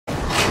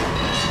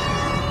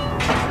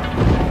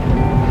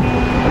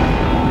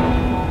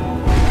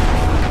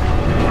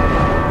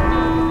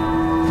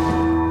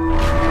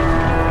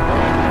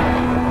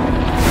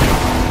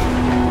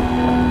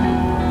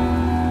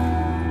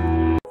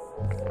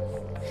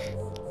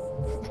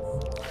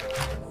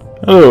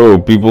Hello,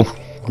 people.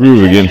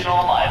 Groove again.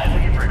 All my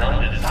favorite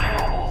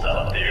undesirables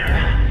out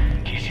there.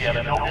 In case you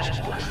haven't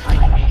noticed, looks like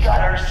we got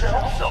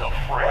ourselves some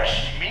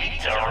fresh meat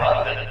to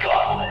run the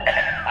gauntlet.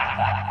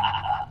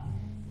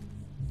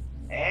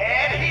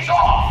 And he's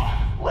off.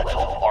 Let's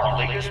hope our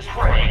latest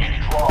prey can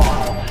draw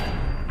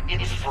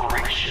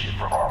inspiration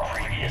from our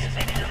previous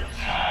victims.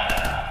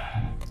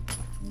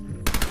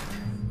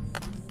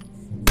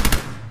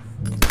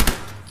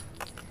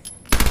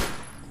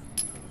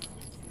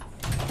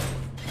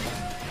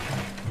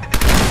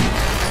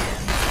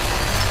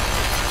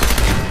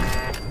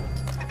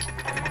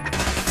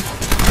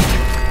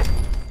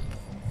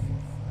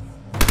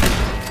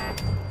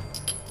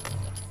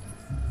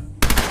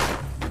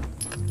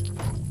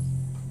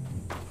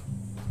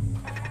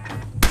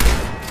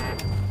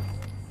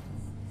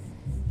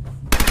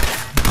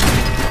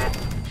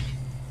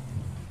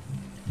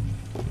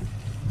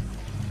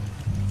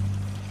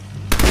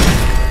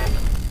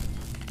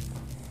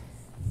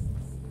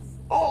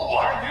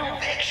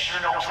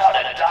 Knows how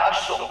to dodge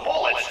some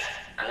bullets.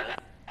 Good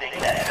thing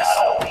that's not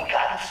all we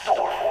got in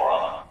store for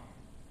him.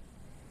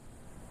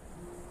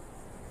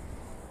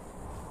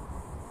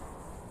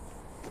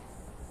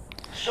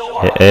 So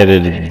I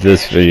edited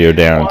this video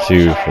down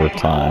too for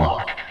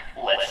time.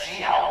 Let's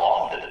see how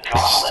long the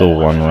This is still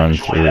one run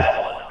through.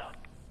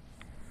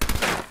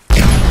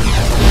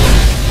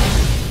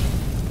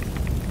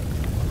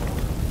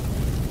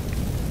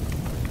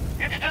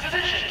 It's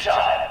decision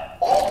time.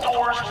 All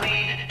doors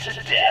lead to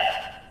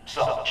death.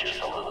 Some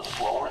just a little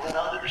slower than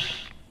others.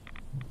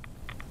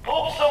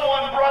 Hope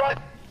someone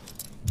brought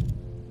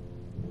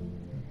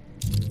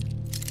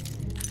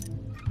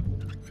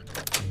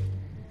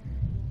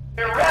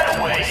the right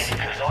away,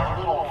 because our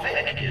little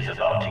Vic is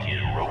about to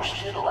get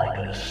roasted like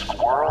a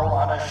squirrel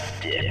on a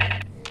stick.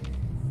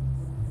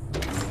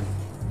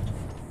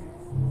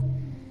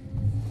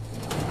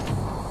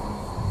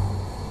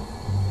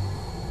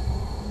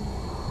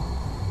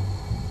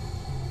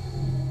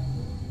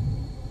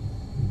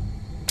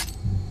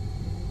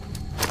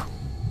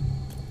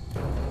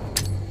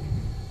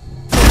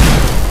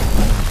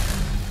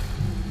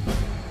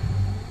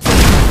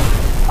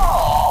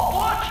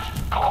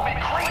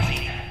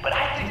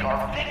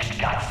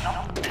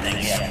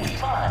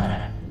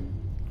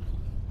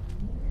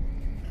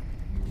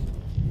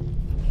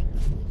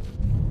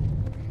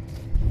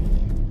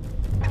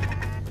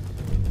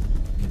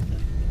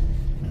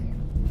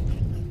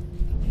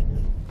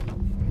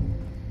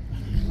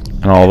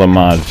 And all the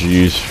mods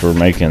used for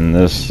making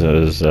this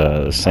is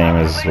the same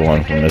as the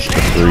one from Mr.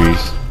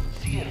 Freeze.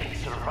 See if he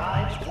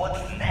survives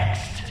what's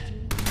next.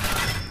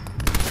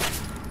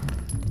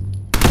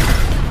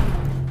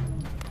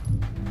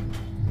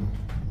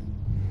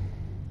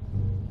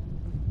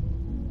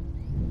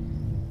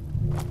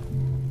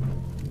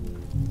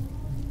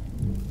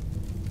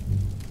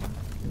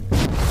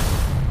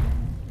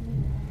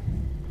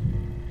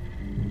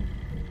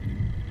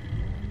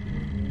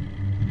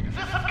 Is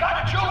this some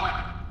kind of joke?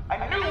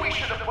 I knew we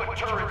should have put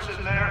turrets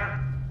in there.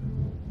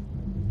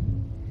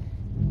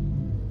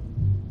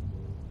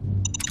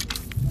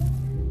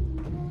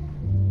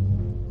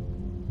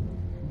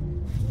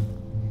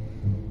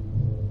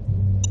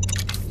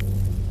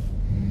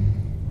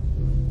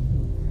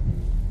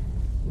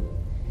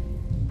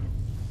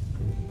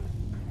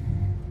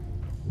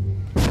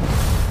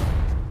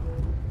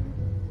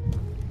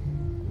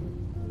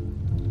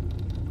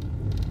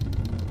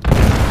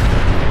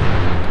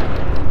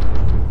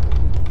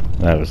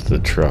 That was the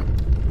truck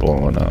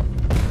blowing up.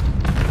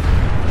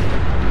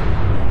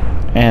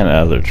 And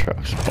other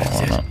trucks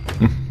blowing up.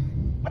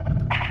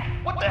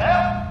 What the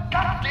hell?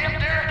 Goddamn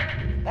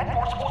Derek! That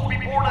door's supposed to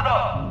be boarded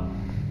up.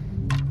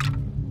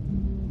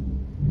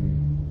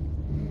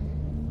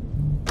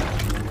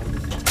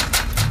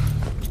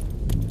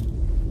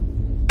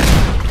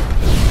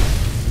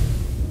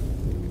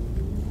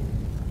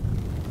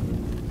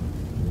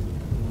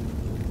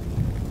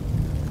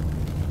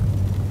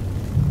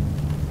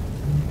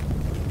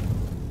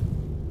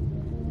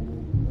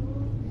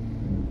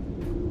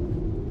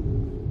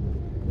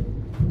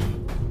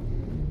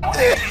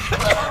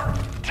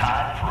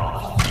 Time for a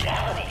little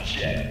reality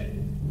check.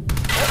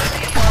 Let's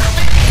see if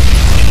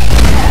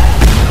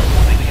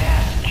the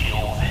gas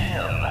kills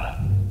him.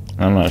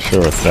 I'm not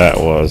sure what that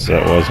was.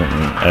 That wasn't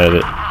an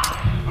edit.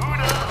 Who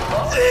doesn't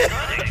love a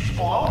good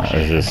explosion? That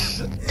was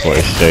just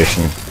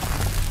PlayStation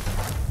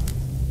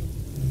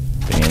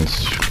being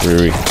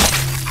screwy.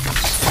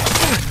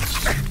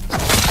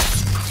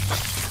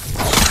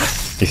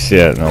 You see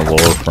that in the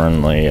lore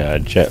friendly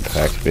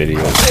jetpack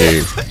video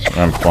too.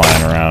 I'm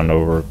flying around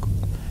over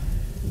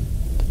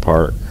the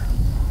park.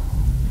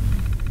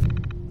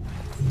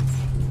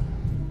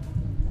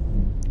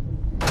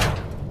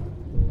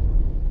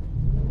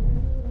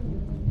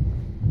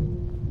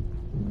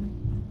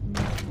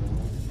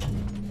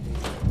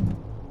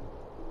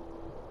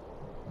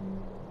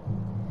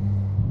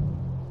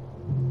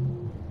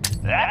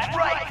 That's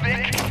right,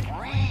 Vic.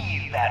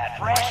 Breathe that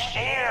fresh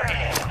air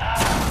in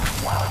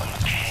while you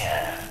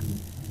can.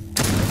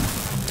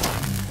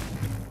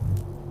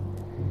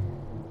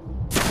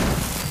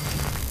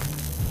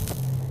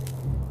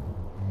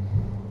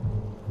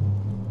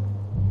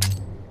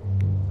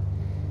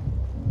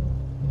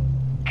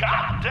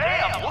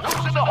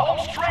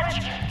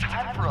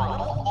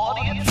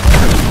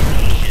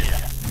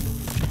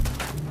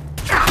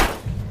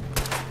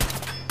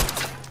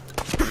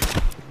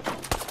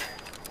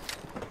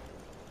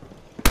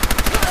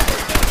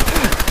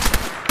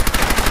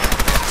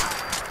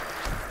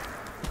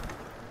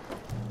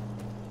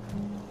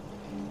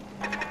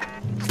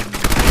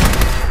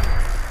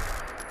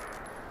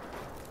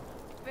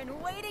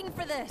 waiting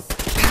for this.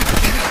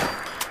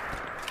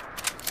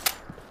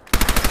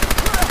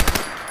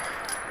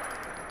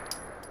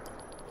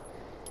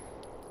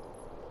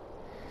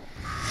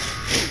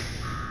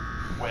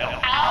 Well,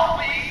 I'll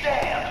be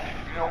damned.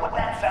 You know what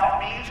that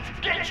sound means?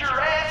 Get your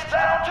ass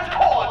down to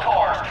cola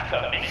cars.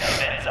 The main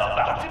event's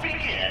about to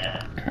begin.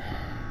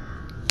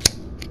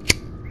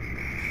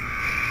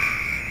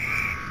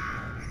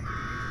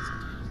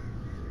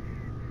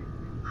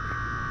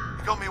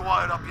 You got me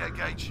wired up yet,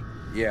 Gage?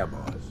 Yeah,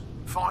 boss.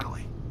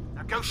 Finally.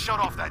 Now go shut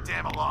off that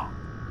damn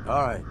alarm.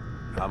 All right,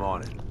 I'm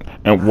on it.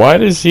 And why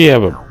does he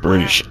have a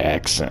British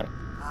accent?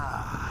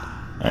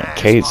 There's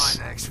Kate's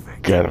my next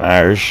victim. got an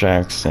Irish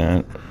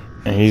accent,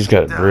 and he's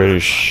got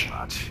British.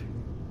 Much.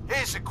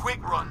 Here's a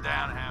quick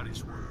rundown of how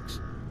this works.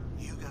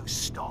 You go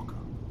stalk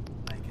 'em.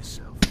 Make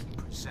yourself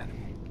presentable.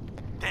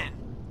 Then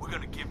we're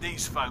gonna give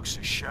these folks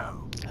a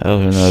show. Hell,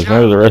 who knows?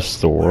 Maybe the rest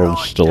of the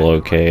world's still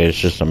okay. It's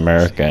just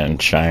America and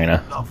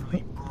China.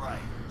 Lovely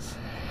brains.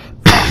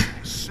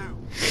 Sue,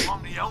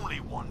 I'm the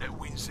only one that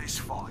wins this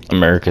fight.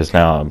 America's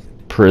now a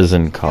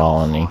prison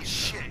colony,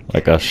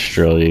 like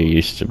Australia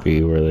used to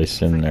be, where they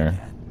send their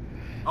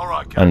All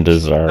right, Gage.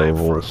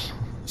 undesirables.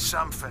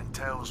 Something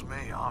tells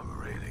me I'm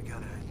really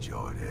gonna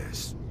enjoy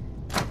this.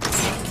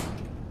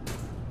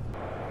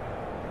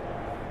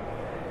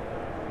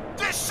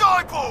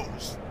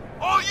 Disciples,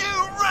 are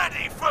you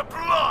ready for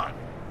blood?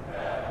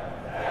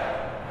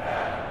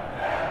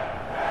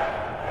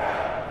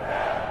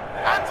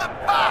 And the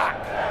pack,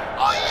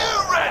 are you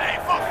ready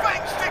for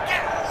things to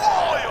get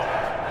wild?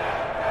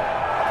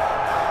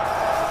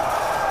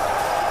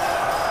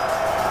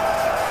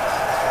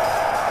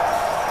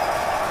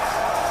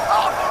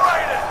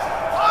 Operator,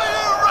 are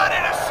you ready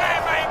to see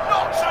me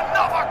notch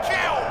another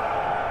kill?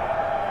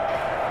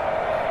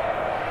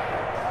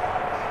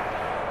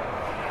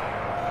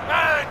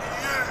 And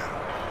you,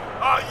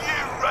 are you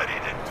ready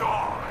to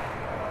die?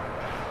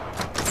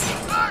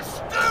 Let's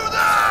do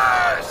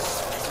this!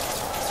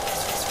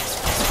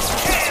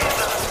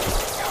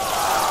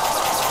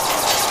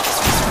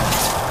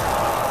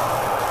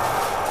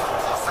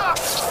 What's up?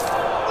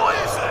 What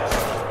is this?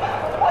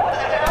 What the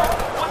hell?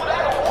 Was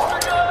that a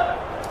water gun?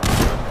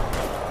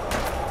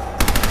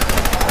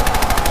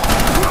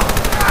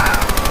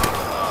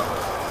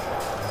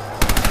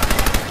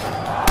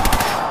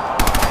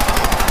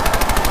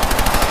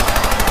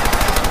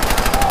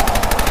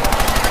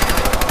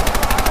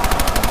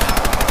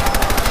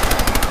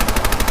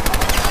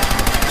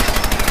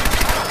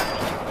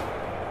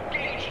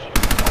 Gage,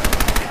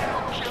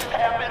 what just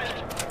happened?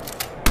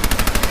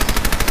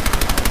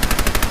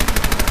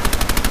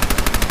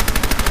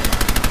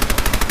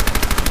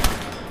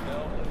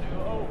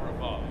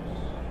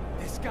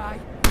 This guy?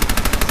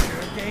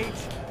 Sure,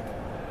 Gage?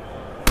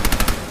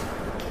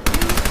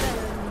 You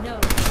better know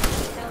what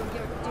the hell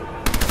you're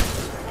doing.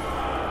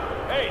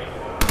 Hey,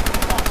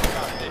 talk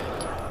about this.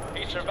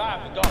 He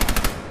survived the dark.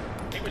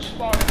 He was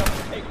smart enough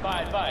to take my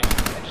advice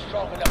and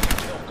strong enough to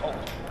kill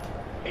Colt.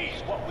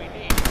 He's what we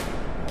need.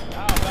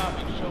 How about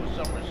we show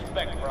some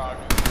respect for our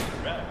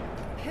new rep?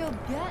 He'll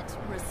get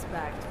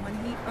respect when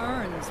he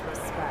earns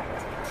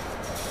respect.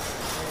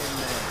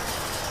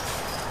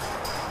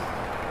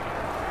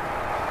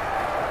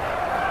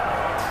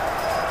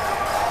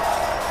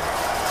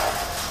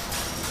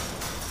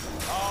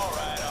 All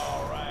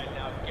right.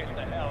 Now get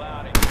the hell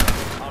out of here.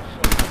 I'll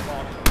show you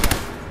boss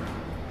around.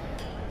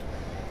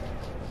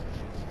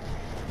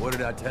 What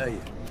did I tell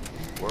you?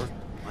 Worked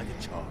like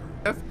a charm.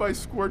 Death by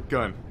squirt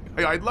gun.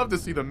 Hey, I'd love to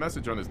see the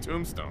message on his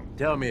tombstone.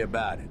 Tell me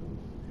about it.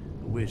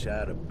 I wish I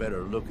had a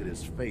better look at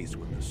his face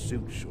with the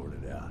suit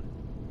sorted out.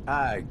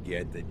 I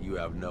get that you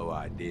have no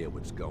idea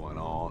what's going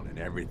on and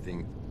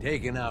everything.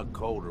 Taking out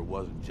Coulter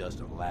wasn't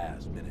just a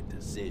last-minute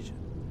decision.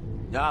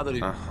 Now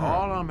that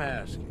all I'm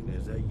asking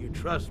is that you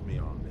trust me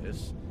on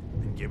this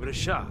and give it a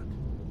shot.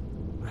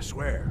 I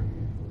swear,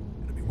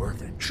 it'll be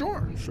worth it.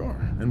 Sure.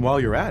 And while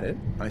you're at it,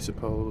 I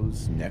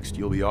suppose next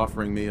you'll be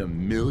offering me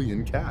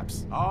 1,000,000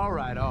 caps. All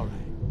right.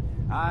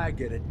 I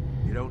get it.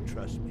 You don't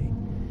trust me.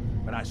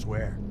 But I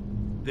swear,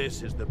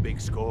 this is the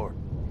big score.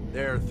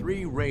 There are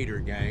 3 raider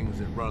gangs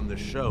that run the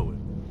show.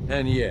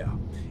 And yeah,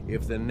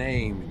 if the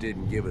names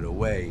didn't give it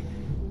away,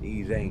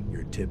 these ain't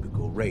your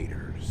typical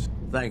raiders.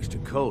 Thanks to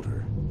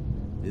Coulter,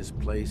 this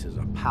place is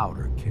a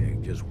powder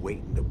keg just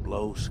waiting to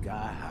blow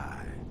sky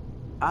high.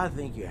 I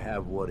think you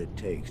have what it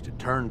takes to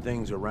turn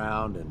things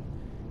around and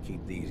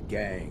keep these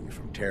gangs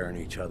from tearing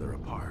each other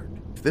apart.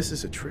 If this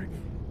is a trick,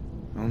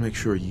 I'll make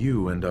sure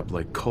you end up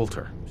like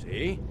Coulter.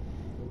 See?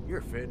 You're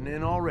fitting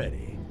in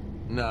already.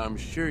 Now, I'm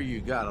sure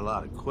you got a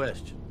lot of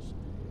questions,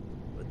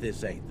 but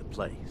this ain't the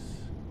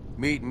place.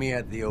 Meet me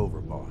at the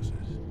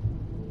Overbosses,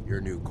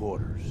 your new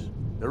quarters,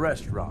 the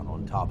restaurant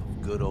on top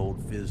of good old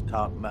Fizz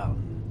Top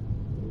Mountain.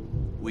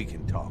 We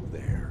can talk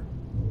there.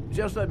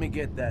 Just let me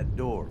get that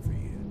door for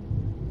you.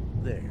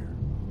 There.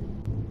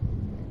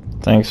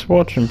 Thanks for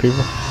watching,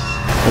 people.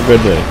 Have a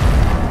good day.